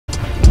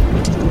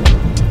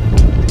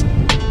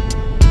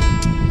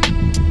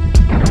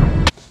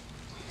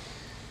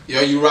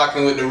Yo, you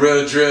rocking with the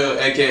Real Drill,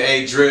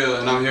 aka Drill,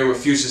 and I'm here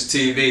with Future's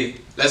TV.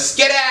 Let's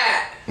get it!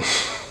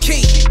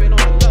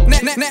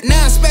 Now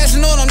I'm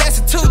spazzing on them, that's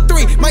a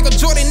 2-3. Michael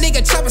Jordan,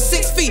 nigga, chopper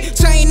 6 feet.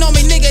 Chain on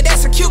me, nigga,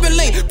 that's a Cuban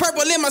link.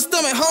 Purple in my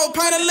stomach, whole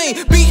pint of lean.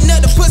 Beating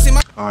up the pussy.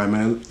 Alright,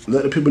 man,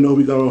 let the people know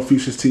we got on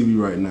Future's TV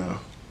right now.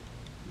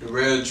 The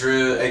Real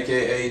Drill,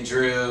 aka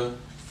Drill.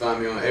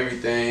 Find me on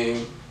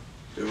everything.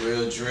 The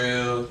Real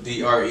Drill,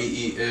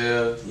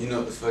 D-R-E-E-L. You know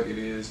what the fuck it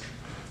is.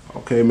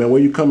 Okay, man, where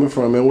you coming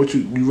from, man? What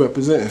you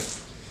representing?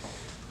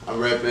 I'm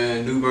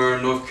repping New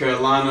Bern, North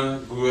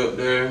Carolina. Grew up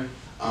there.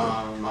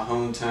 My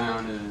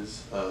hometown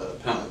is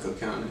Pamlico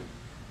County.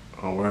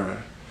 Oh, right.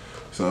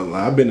 So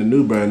like, I've been to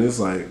New Bern. It's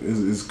like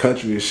it's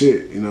country as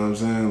shit. You know what I'm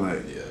saying?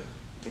 Like, yeah.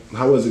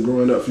 How was it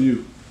growing up for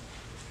you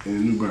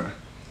in New Bern?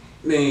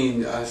 I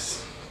mean,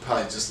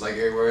 probably just like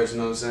everywhere. You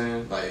know what I'm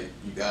saying? Like,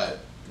 you got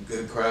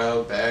good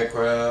crowd, bad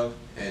crowd,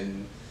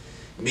 and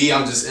me,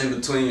 I'm just in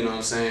between. You know what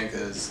I'm saying?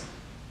 Because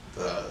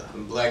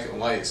I'm black and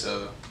white,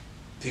 so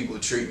people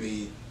treat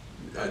me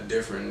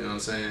different. You know what I'm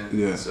saying?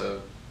 Yeah.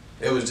 So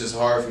it was just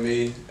hard for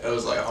me. It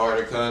was like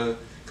harder kind of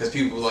because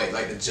people like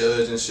to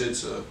judge and shit.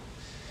 So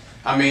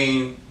I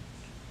mean,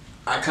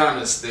 I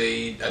kind of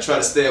stayed. I tried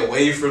to stay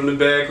away from the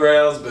bad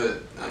crowds,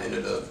 but I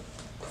ended up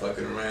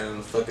fucking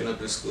around, fucking up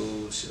in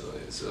school, shit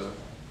like that. So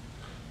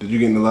did you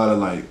get in a lot of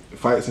like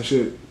fights and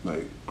shit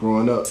like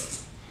growing up?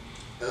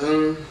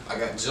 I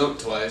got jumped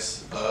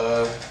twice.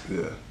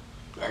 Yeah.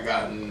 I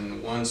got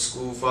in one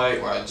school fight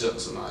where I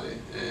jumped somebody,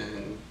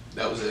 and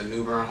that was at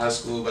New Bern High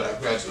School, but I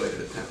graduated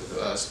at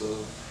Pamlico High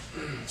School.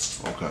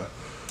 Okay.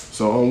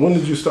 So when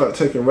did you start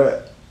taking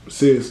rap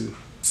seriously?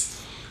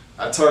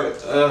 I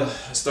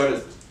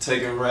started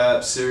taking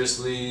rap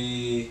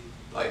seriously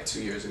like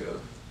 2 years ago.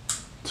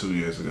 2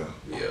 years ago.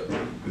 Yeah.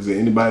 Is there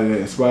anybody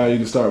that inspired you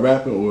to start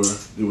rapping, or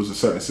it was a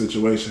certain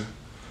situation?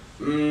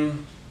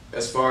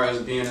 As far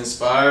as being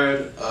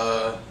inspired,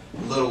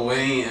 Lil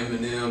Wayne,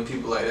 Eminem,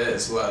 people like that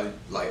is who I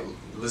like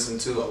listen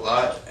to a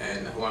lot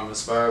and who I'm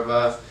inspired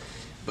by.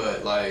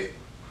 But like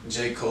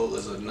J. Cole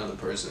is another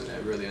person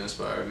that really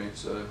inspired me.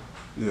 So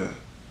yeah.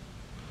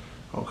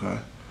 Okay.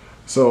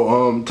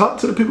 So talk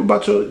to the people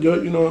about your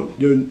new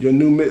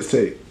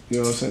mixtape. You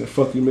know what I'm saying? The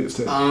Fuck You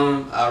mixtape.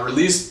 I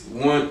released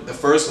the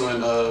first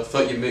one,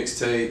 Fuck Your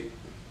Mixtape,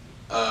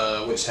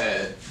 which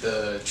had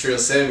the Trill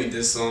Sammy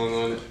diss song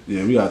on it.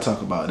 Yeah, we gotta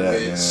talk about that.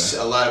 Which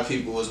a lot of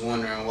people was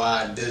wondering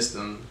why I dissed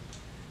them,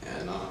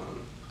 and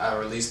I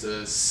released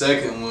a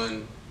second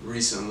one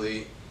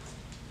recently,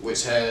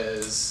 which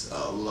has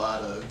a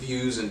lot of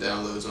views and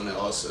downloads on it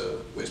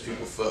also, which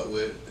people fuck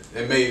with.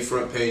 It made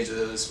front page of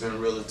the Spin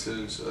Rilla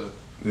too, so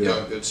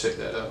y'all go check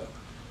that out.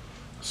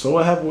 So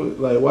what happened with,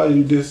 like, why did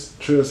you diss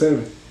Trill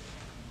Sammy?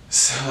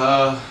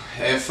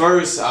 At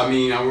first, I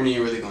mean, I wasn't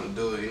even really gonna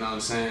do it, you know what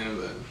I'm saying?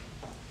 But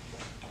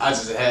I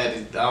just had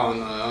it, I don't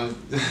know,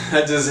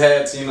 I just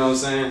had to, you know what I'm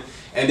saying?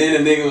 And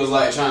then the nigga was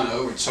like trying to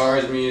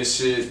overcharge me and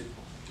shit.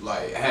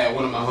 Like, I had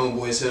one of my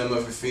homeboys hit him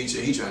up for feature,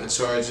 he trying to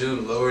charge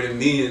him lower than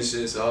me and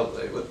shit, so I was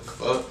like, what the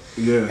fuck?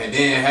 Yeah. And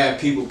then had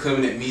people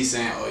coming at me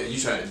saying, oh, you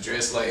trying to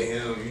dress like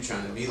him, you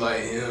trying to be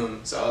like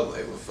him. So I was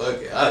like, well, fuck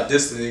it, I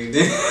dissed the nigga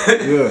then.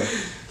 Yeah.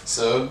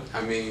 So,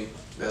 I mean,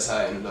 that's how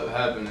it ended up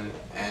happening.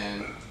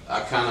 And I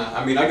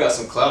got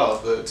some clout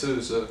off of it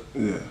too, so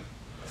yeah.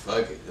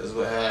 Fuck it, that's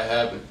what had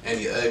happened. And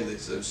he ugly,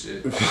 so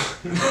shit.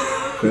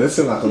 It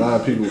seemed like a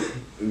lot of people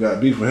got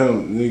beef with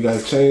him. You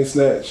got chain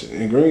snatch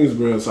in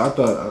Greensboro, so I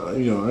thought, I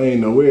ain't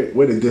know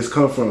where did this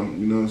come from,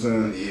 you know what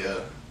I'm saying? Yeah.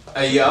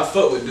 Hey, yeah, I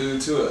fuck with dude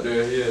too up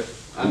there, yeah.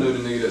 I know the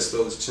nigga that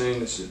stole his chain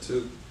and shit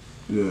too.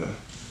 Yeah.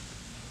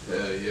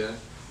 Hell yeah.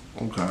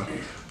 Okay.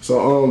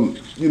 So,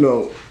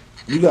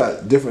 you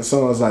got different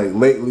songs like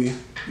Lately,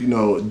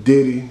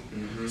 Diddy,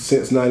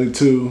 Since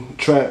 92,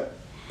 Trap.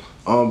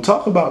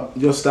 Talk about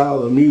your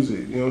style of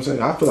music, you know what I'm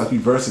saying? I feel like you're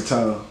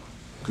versatile,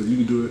 because you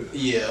can do it.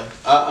 Yeah.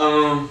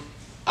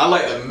 I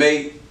like to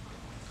make,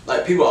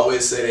 like, people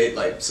always say they,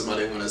 like,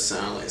 somebody want to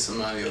sound like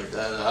somebody or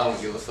that. I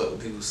don't give a fuck what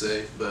people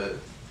say, but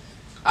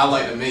I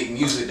like to make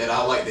music that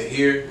I like to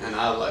hear, and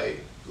I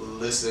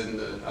listen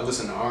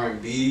to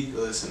R&B,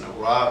 listen to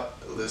rock,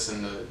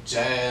 listen to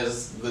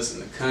jazz, listen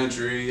to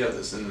country, I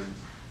listen to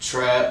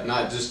trap,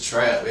 not just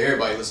trap,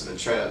 everybody listen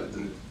to trap.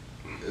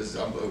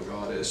 I'm over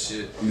all that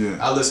shit. Yeah.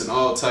 I listen to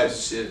all types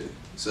of shit.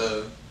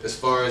 So as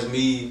far as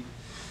me,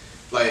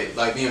 like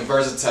being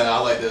versatile, I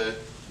like to,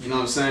 you know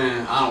what I'm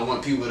saying? I don't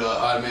want people to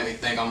automatically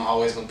think I'm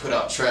always gonna put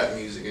out trap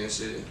music and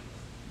shit.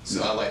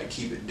 So I like to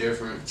keep it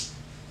different.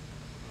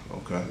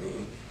 Okay. I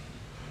mean,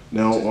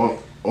 now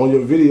on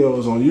your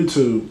videos on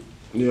YouTube,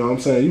 you know what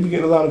I'm saying, you be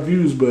getting a lot of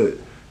views, but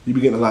you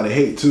be getting a lot of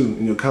hate too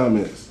in your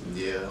comments.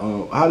 Yeah.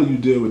 How do you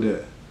deal with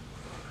that?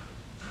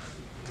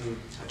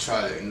 I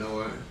try to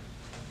ignore it.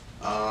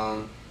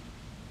 I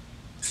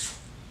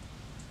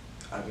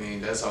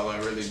mean, that's all I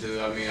really do.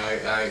 I mean,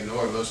 I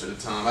ignore it most of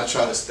the time. I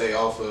try to stay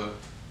off of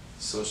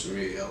social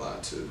media a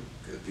lot too,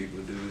 because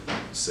people do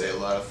say a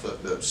lot of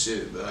fucked up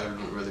shit, but I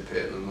don't really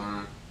pay it no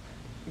mind.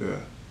 Yeah.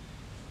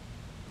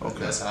 Okay.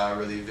 That's how I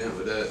really vent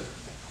with that.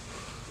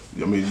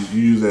 I mean,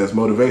 you use that as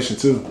motivation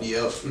too.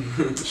 Yep.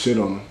 Shit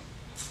on them.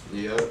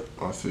 Yep.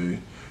 I feel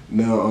you.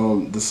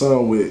 Now, the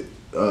song with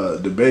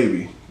the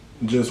baby,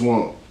 Just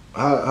Want.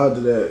 How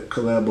did that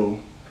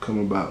collabo come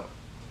about?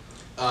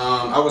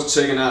 I was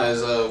checking out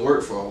his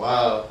work for a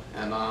while,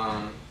 and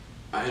I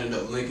ended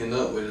up linking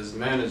up with his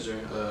manager,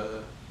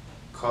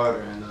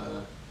 Carter, and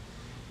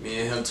me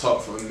and him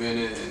talked for a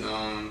minute,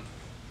 and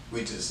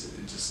it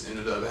just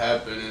ended up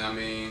happening. I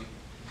mean,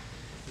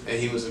 and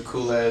he was a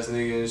cool ass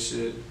nigga and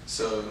shit.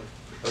 So,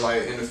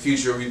 like in the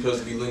future, we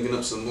supposed to be linking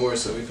up some more.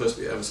 So we supposed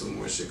to be having some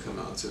more shit come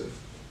out too.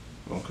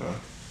 Okay.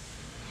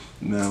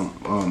 Now,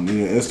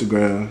 your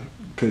Instagram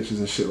pictures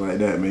and shit like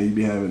that, man. You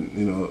be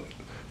having,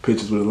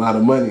 pictures with a lot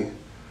of money.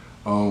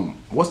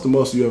 What's the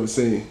most you ever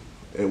seen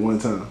at one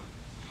time?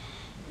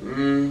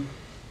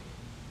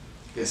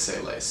 Let's say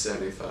like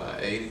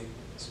 75, 80,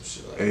 some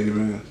shit like 80 that.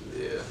 man.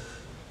 Yeah.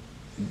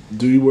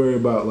 Do you worry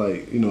about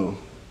the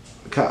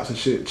cops and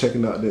shit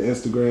checking out the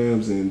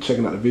Instagrams and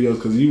checking out the videos?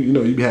 Because you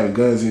be having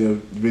guns in your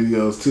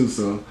videos too.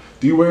 So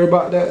do you worry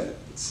about that?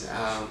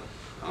 I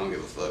don't give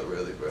a fuck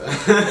really, bro.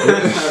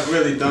 I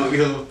really don't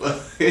give a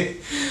fuck.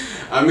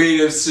 I mean,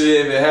 if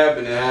it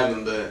happened, it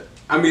happened. But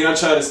I mean, I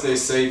try to stay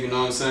safe. You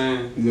know what I'm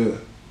saying? Yeah.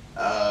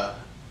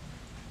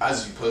 I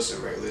just be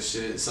posting regular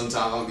shit. Sometimes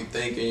I don't be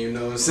thinking. You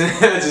know what I'm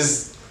saying? I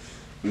just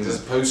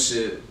post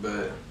shit.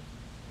 But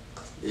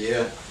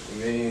yeah, I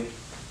mean,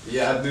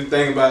 yeah, I do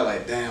think about it,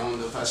 like, damn, I don't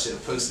know if I should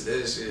have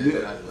posted that shit.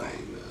 Yeah.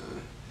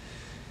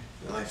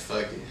 Like,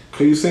 fuck it.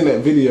 Cause you seen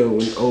that video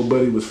when old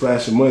buddy was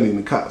flashing money and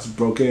the cops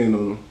broke in on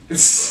him. Like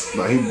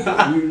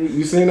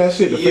you seen that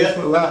shit? The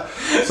Facebook Live.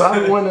 So I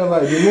be wondering,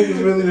 like, do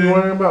niggas really be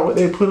worrying about what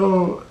they put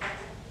on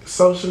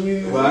social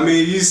media? Well, I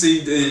mean, you'll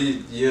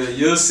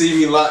see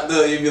me locked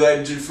up. You'll be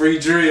like free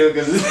drill,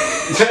 cause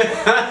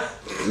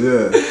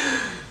yeah.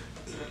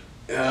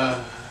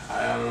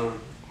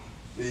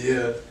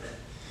 Yeah.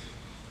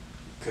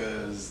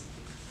 Cause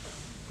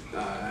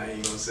I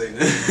ain't gonna say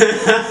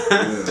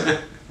nothing.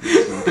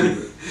 Yeah.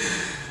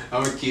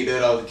 I'm gonna keep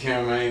that off the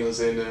camera. I ain't gonna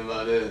say nothing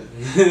about that.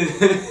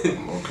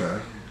 Okay.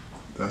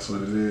 That's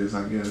what it is,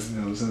 I guess. You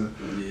know what I'm saying?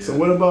 Yeah. So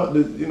what about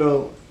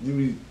you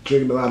be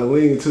drinking a lot of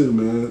lean too,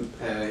 man.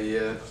 Hell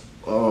yeah.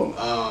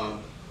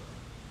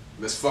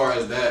 As far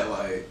as that,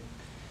 like,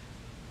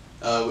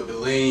 with the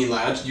lean,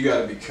 like, you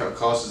gotta be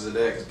cautious of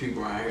that, cause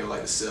people around here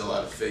like to sell a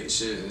lot of fake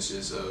shit and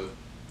shit. So,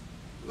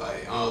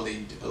 like,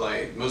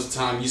 most of the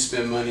time you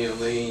spend money on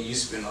lean, you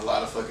spend a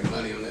lot of fucking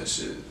money on that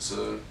shit.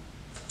 So,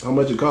 how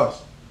much it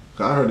cost?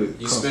 I heard it.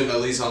 You spend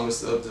at least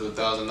almost up to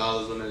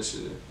 $1,000 on that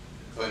shit,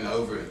 and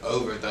over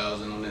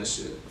 1,000 on that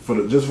shit.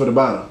 Just for the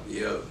bottle.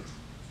 Yep.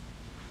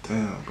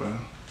 Damn, bro.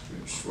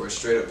 For a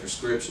straight up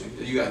prescription.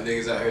 You got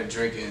niggas out here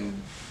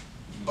drinking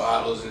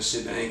bottles and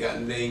shit that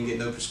they ain't get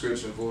no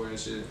prescription for and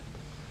shit.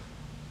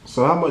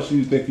 So how much do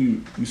you think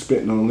you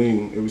spent on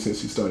lean ever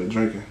since you started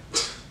drinking?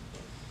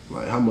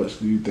 Like, how much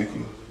do you think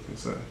you can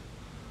say?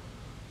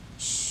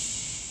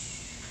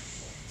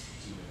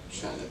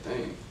 Trying to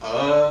think.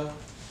 I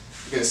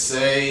could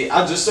say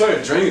I just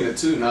started drinking it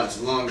too, not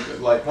too long ago.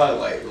 Like, probably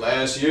like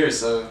last year.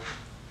 So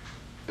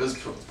it was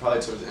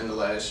probably towards the end of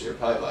last year.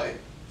 Probably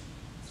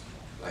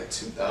like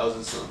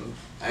 2000 something.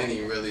 I ain't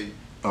even really.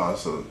 Oh,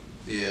 so.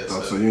 Yeah.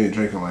 So you ain't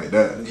drinking like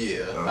that.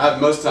 Yeah.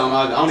 Most of the time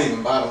I don't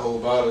even buy the whole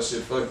bottle of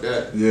shit. Fuck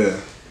that. Yeah.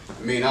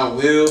 I mean, I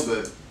will,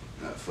 but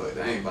fuck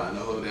that. I ain't buying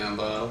no whole damn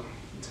bottle.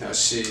 Oh,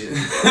 shit.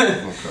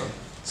 Okay.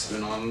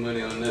 Spend all my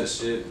money on that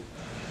shit.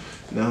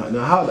 Now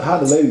how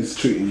the ladies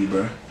treating you,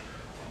 bro?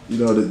 You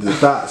know, the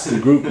thoughts, the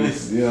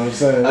groupies, you know what I'm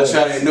saying? I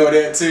try to ignore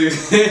that too.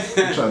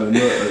 I'm trying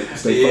to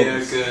stay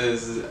focused. Yeah,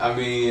 cause I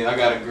mean, I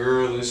got a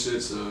girl and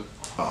shit, so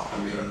I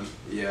mean,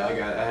 yeah, I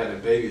had a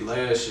baby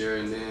last year,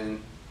 and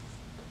then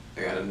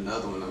I got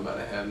another one I'm about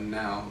to have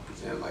now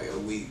in like a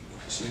week.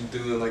 She's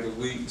due in like a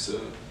week,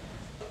 so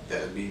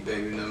that'd be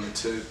baby number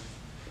 2.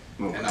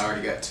 Okay. And I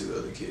already got 2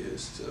 other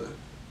kids, so.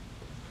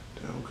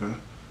 Okay.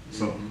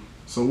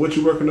 So what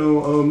you working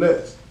on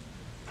next?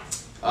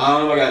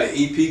 I got an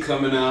EP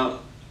coming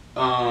out,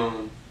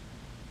 and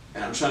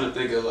I'm trying to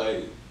think of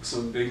like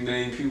some big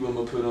name people I'm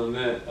gonna put on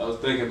that. I was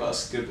thinking about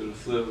Skipper the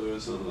Flipper or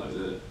something like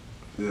that.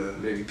 Yeah.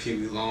 Maybe Pee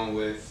Wee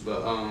Longway,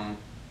 but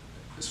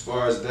as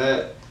far as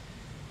that,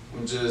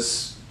 I'm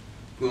just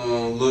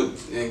gonna look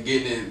and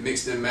getting it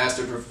mixed and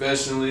mastered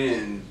professionally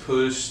and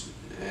pushed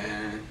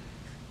and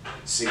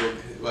see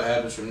what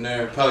happens from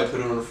there. Probably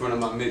put it on the front of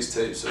my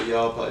mixtape, so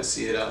y'all probably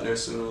see it out there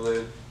sooner or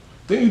later.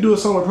 Didn't you do a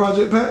song with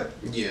Project Pat?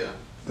 Yeah.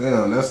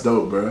 Damn, that's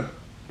dope, bro.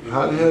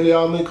 How the hell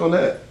y'all link on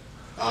that?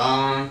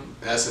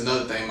 That's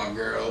another thing. My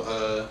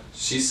girl,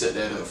 she set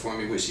that up for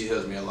me, which she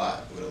helps me a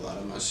lot with a lot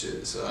of my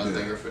shit. So I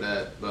thank her for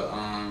that. But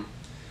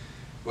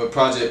with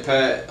Project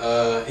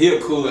Pat, he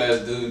a cool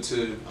ass dude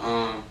too.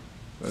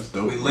 That's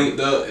dope. We linked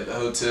up at the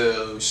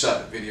hotel, we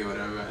shot the video,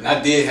 whatever, and I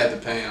did have to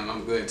pay him.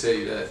 I'm going to tell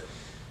you that.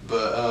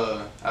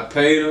 But I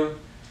paid him,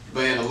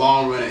 but in the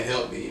long run it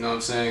helped me. You know what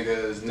I'm saying?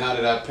 Because now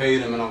that I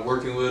paid him and I'm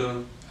working with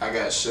him, I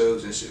got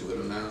shows and shit with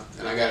him now,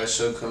 and I got a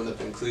show coming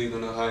up in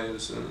Cleveland, Ohio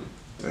soon.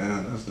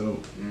 Damn, that's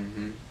dope.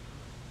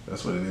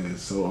 That's what it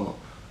is. So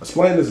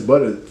explain this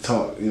butter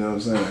talk. You know what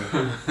I'm saying?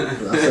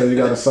 I said you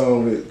got a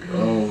song with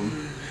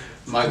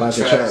Michael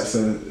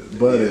Jackson,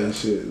 butter and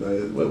shit.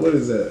 Like what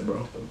is that,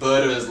 bro?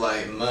 Butter is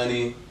like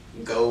money,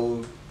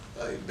 gold,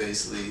 like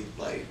basically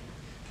like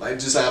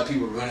just how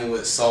people running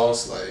with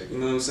sauce, like, you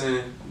know what I'm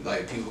saying?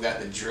 Like people got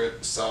the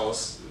drip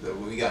sauce,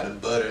 we got the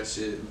butter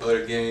shit,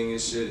 butter gang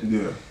and shit.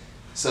 Yeah.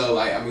 So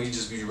like, I mean, you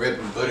just be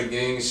repping butter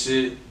gang and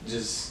shit,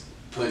 just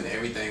putting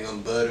everything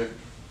on butter.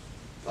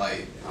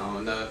 Like, I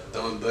don't know,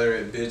 throwing butter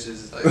at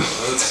bitches, like,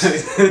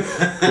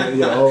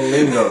 your own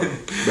lingo,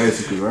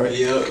 basically, right?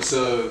 Yep.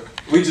 So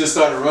we just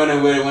started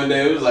running with it one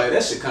day. It was like,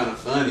 that shit kind of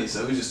funny.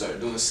 So we just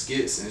started doing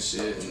skits and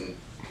shit, and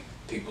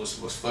people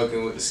was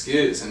fucking with the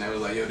skits, and they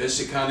was like, yo, that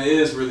shit kind of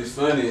is really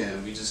funny,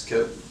 and we just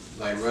kept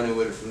like running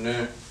with it from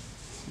there.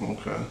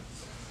 Okay.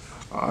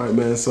 All right,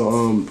 man.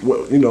 So,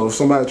 what, you know, if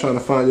somebody trying to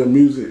find your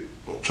music,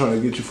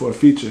 trying to get you for a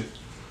feature,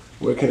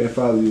 where can they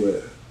follow you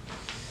at?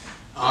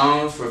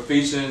 For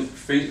featuring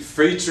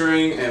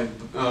and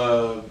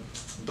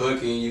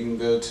booking, you can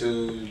go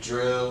to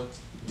Drill,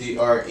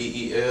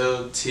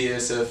 DREEL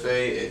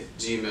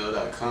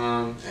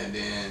TSFA@gmail.com, and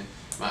then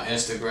my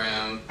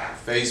Instagram,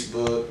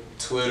 Facebook,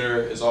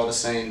 Twitter is all the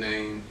same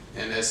name,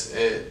 and that's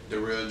at the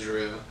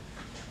RealDreel,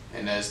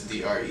 and that's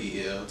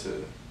DREEL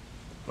too.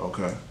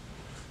 Okay.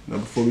 Now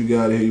before we get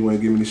out of here, you want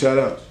to give me the shout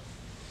outs?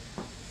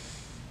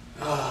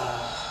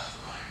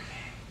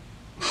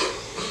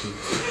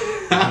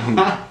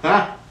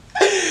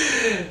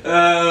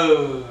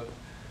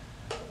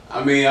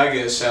 I mean, I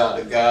get a shout out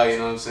to God, you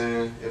know what I'm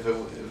saying? If it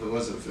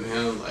wasn't for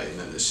him, like,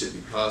 none of this shit be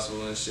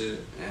possible and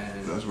shit.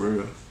 And that's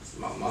real.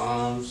 My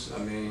mom's, I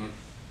mean,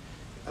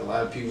 a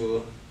lot of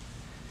people,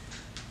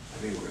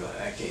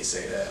 I can't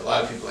say that. A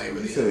lot of people ain't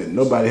really. You said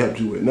nobody helped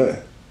you with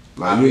nothing.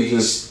 Like, I you mean,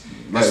 just,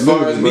 like, as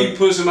far as me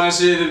pushing my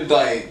shit,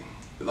 like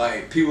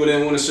people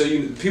didn't want to show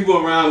you. People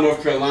around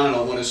North Carolina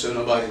don't want to show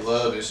nobody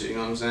love and shit. You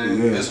know what I'm saying?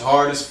 Yeah. It's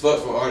hard as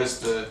fuck for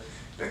artists to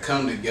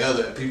come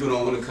together. People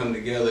don't want to come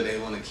together. They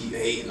want to keep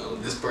hating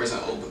on this person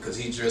because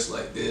he dressed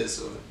like this,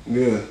 or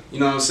yeah. You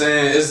know what I'm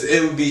saying?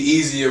 It would be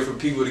easier for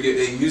people to get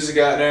their music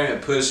out there and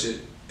push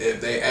it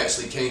if they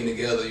actually came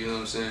together. You know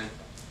what I'm saying?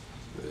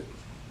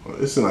 Well,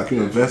 it seems like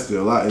you invested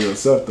a lot in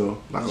yourself,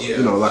 though. Like, yeah,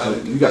 you know,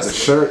 like you got the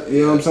shirt.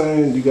 You know what I'm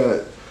saying? You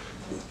got.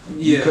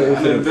 Yeah,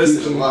 I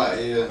invested a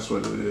lot, yeah. That's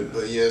what it is.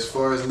 But yeah, as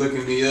far as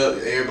looking me up,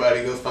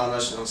 everybody go find my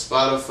shit on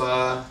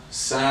Spotify,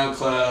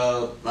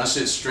 SoundCloud. My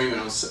shit's streaming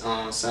on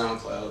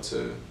SoundCloud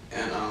too,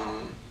 and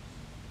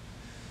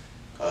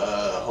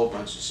a whole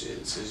bunch of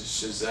shit.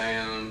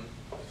 Shazam,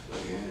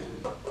 fucking,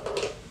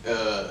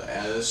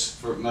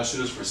 and my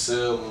shit is for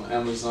sale on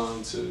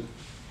Amazon too.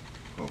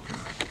 Okay.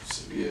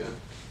 So, yeah.